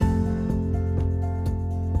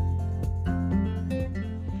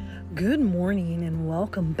Good morning and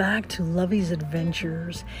welcome back to Lovey's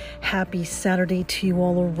Adventures. Happy Saturday to you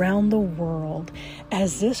all around the world,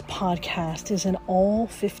 as this podcast is in all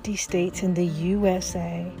 50 states in the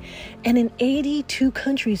USA and in 82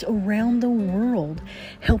 countries around the world,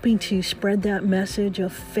 helping to spread that message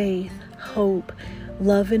of faith, hope,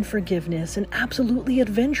 love, and forgiveness, and absolutely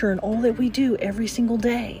adventure in all that we do every single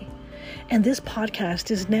day. And this podcast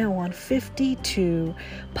is now on 52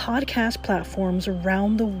 podcast platforms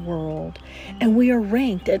around the world. And we are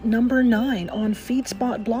ranked at number 9 on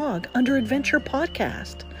FeedSpot blog under Adventure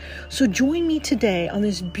Podcast. So join me today on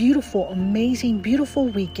this beautiful, amazing, beautiful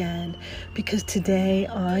weekend, because today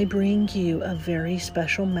I bring you a very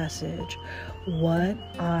special message. What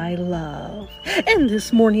I love. And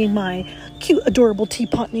this morning, my cute, adorable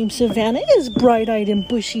teapot named Savannah is bright-eyed and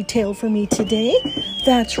bushy-tailed for me today.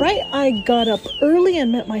 That's right, I got up early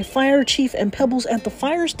and met my fire chief and Pebbles at the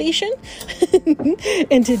fire station.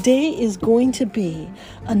 And today is going to be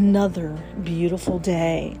another beautiful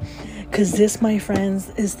day, because this, my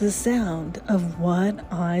friends, is the sound of what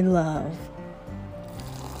I love.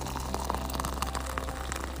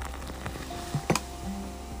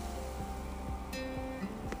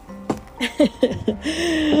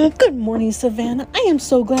 Good morning, Savannah. I am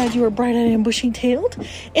so glad you are bright-eyed and bushy-tailed.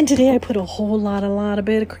 And today I put a whole lot of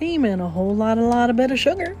bit of cream and a whole lot of bit of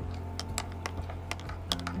sugar.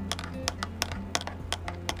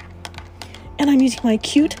 And I'm using my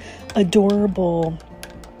cute, adorable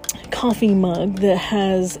coffee mug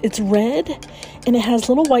that it's red and it has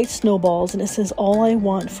little white snowballs, and it says, "All I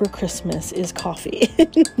want for Christmas is coffee,"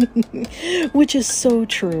 which is so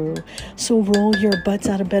true. So roll your butts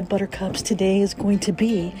out of bed, buttercups. Today is going to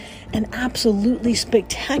be an absolutely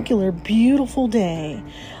spectacular, beautiful day.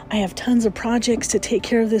 I have tons of projects to take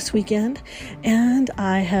care of this weekend, and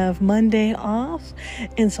I have Monday off,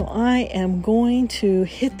 and so I am going to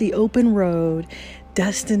hit the open road.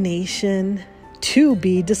 Destination to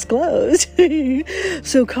be disclosed.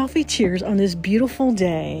 So coffee cheers on this beautiful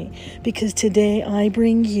day, because today I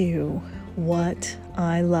bring you what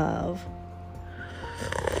I love.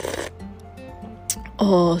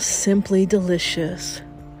 Oh, simply delicious.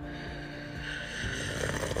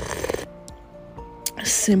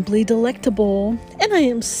 Simply delectable. And I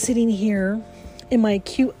am sitting here in my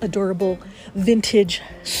cute, adorable, vintage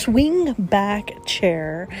swing back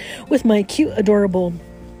chair with my cute, adorable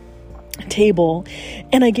table,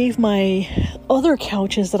 and I gave my other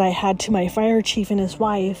couches that I had to my fire chief and his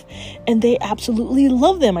wife, and they absolutely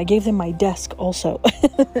love them. I gave them my desk also.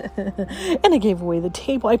 And I gave away the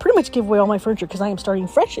table. I pretty much gave away all my furniture because I am starting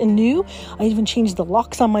fresh and new. I even changed the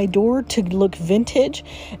locks on my door to look vintage.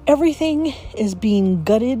 Everything is being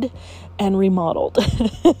gutted and remodeled.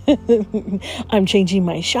 I'm changing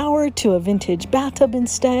my shower to a vintage bathtub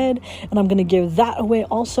instead, and I'm going to give that away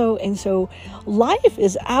also. And so life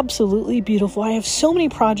is absolutely beautiful. I have so many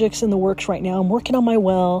projects in the works right now. I'm working on my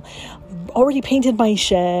well, already painted my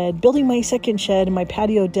shed, building my second shed and my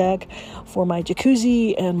patio deck for my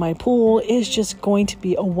jacuzzi, and my pool is just going to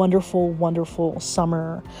be a wonderful, wonderful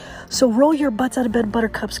summer. So roll your butts out of bed,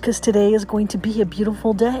 buttercups, because today is going to be a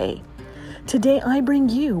beautiful day. Today I bring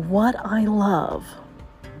you what I love.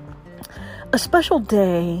 A special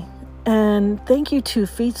day, and thank you to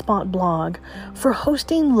FeedSpot blog for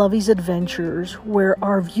hosting Lovey's Adventures, where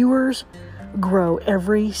our viewers grow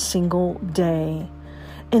every single day.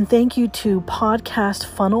 And thank you to Podcast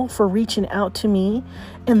Funnel for reaching out to me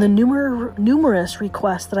and the numerous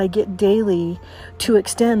requests that I get daily to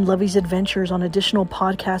extend Lovey's Adventures on additional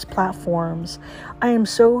podcast platforms. I am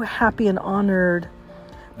so happy and honored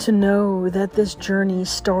to know that this journey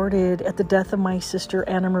started at the death of my sister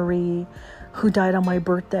Anna Marie, who died on my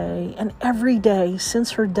birthday. And every day since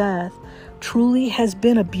her death truly has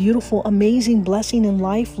been a beautiful, amazing blessing in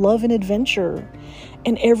life, love, and adventure.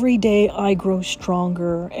 And every day I grow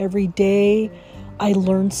stronger. Every day I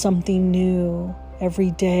learn something new. Every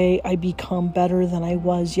day I become better than I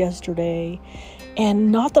was yesterday.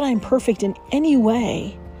 And not that I'm perfect in any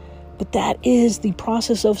way, but that is the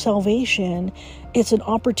process of salvation. It's an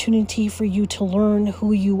opportunity for you to learn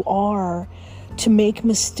who you are, to make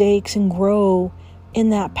mistakes and grow in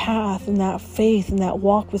that path and that faith and that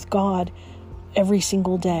walk with God every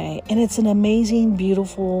single day. And it's an amazing,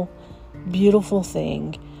 beautiful, beautiful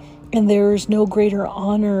thing. And there's no greater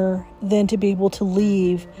honor than to be able to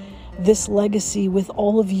leave this legacy with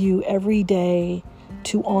all of you every day,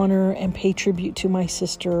 to honor and pay tribute to my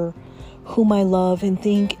sister, whom I love and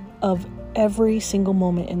think of every single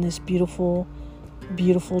moment in this beautiful,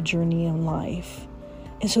 beautiful journey in life.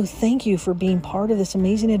 And so thank you for being part of this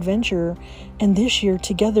amazing adventure. And this year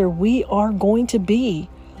together, we are going to be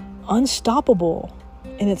unstoppable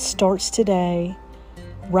And it starts today,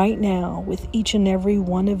 right now, with each and every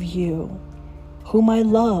one of you, whom I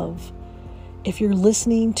love. If you're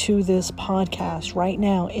listening to this podcast right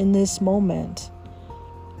now, in this moment,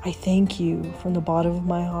 I thank you from the bottom of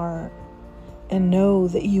my heart. And know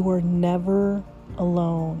that you are never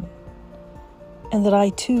alone. And that I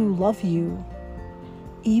too love you.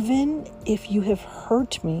 Even if you have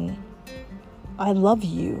hurt me, I love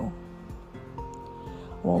you.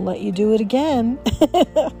 Won't let you do it again.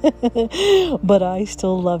 But I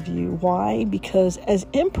still love you. Why? Because as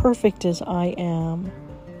imperfect as I am,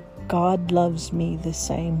 God loves me the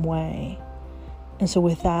same way. And so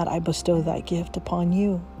with that, I bestow that gift upon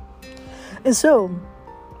you. And so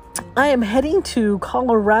I am heading to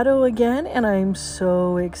Colorado again, and I'm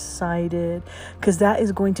so excited because that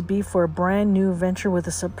is going to be for a brand new venture with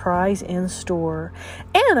a surprise in store.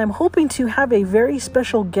 And I'm hoping to have a very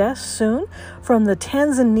special guest soon from the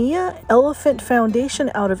Tanzania Elephant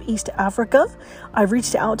Foundation out of East Africa. I've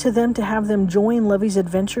reached out to them to have them join Lovey's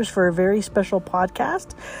Adventures for a very special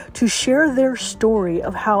podcast to share their story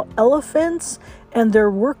of how elephants and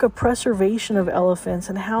their work of preservation of elephants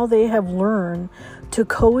and how they have learned to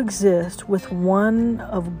coexist with one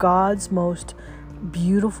of God's most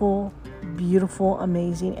beautiful,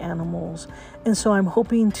 amazing animals. And so I'm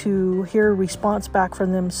hoping to hear a response back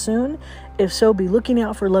from them soon. If so, be looking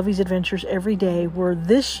out for Lovey's Adventures every day, where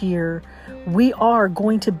this year we are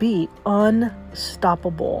going to be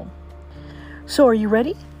unstoppable. So are you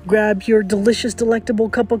ready? Grab your delicious, delectable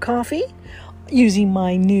cup of coffee using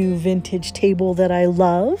my new vintage table that I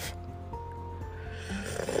love.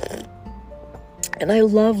 And I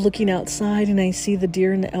love looking outside and I see the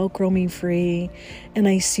deer and the elk roaming free. And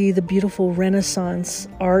I see the beautiful Renaissance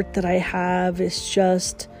art that I have. It's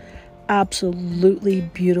just absolutely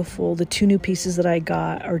beautiful. The 2 new pieces that I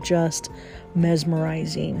got are just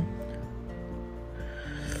mesmerizing.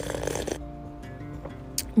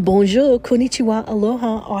 Bonjour, konnichiwa,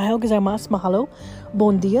 aloha, ohayou gozaimasu, mahalo.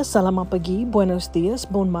 Bon dia, salamat pagi, buenos dias,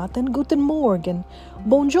 bon matin, guten morgen,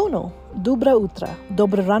 buongiorno, dobra utra,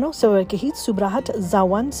 dobra rano, sawa kahit, subrahat,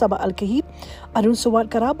 zawan, saba al kahit, arun sawat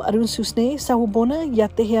karab, arun susne, sahubona,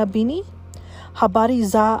 yatehea bini, habari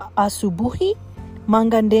za asubuhi,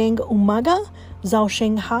 mangandeng umaga, zao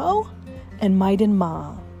sheng hao, and maiden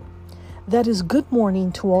ma. That is good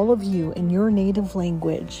morning to all of you in your native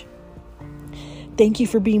language. Thank you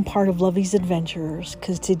for being part of Lovey's Adventures,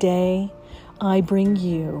 because today I bring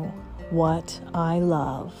you what I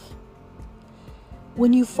love.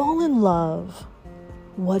 When you fall in love,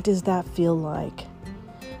 what does that feel like?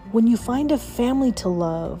 When you find a family to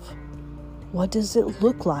love, what does it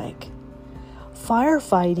look like?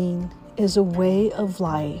 Firefighting is a way of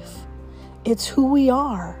life. It's who we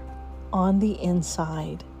are on the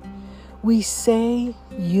inside. We say,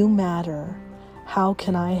 "You matter. How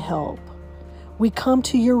can I help?" We come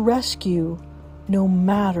to your rescue no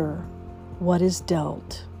matter what is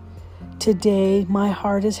dealt. Today, my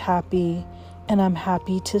heart is happy, and I'm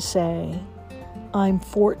happy to say I'm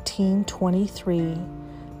 1423,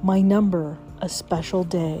 my number, a special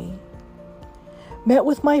day. Met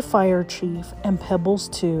with my fire chief and Pebbles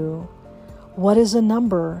too. What is a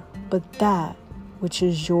number but that which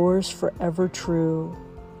is yours forever true?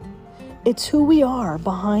 It's who we are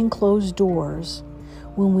behind closed doors.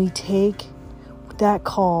 When we take that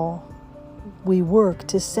call, we work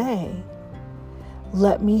to say,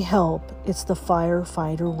 "Let me help, it's the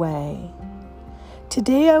firefighter way."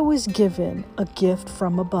 Today I was given a gift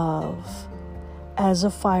from above. As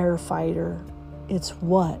a firefighter, it's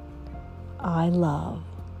what I love.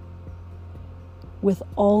 With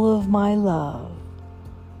all of my love,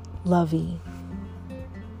 Lovey.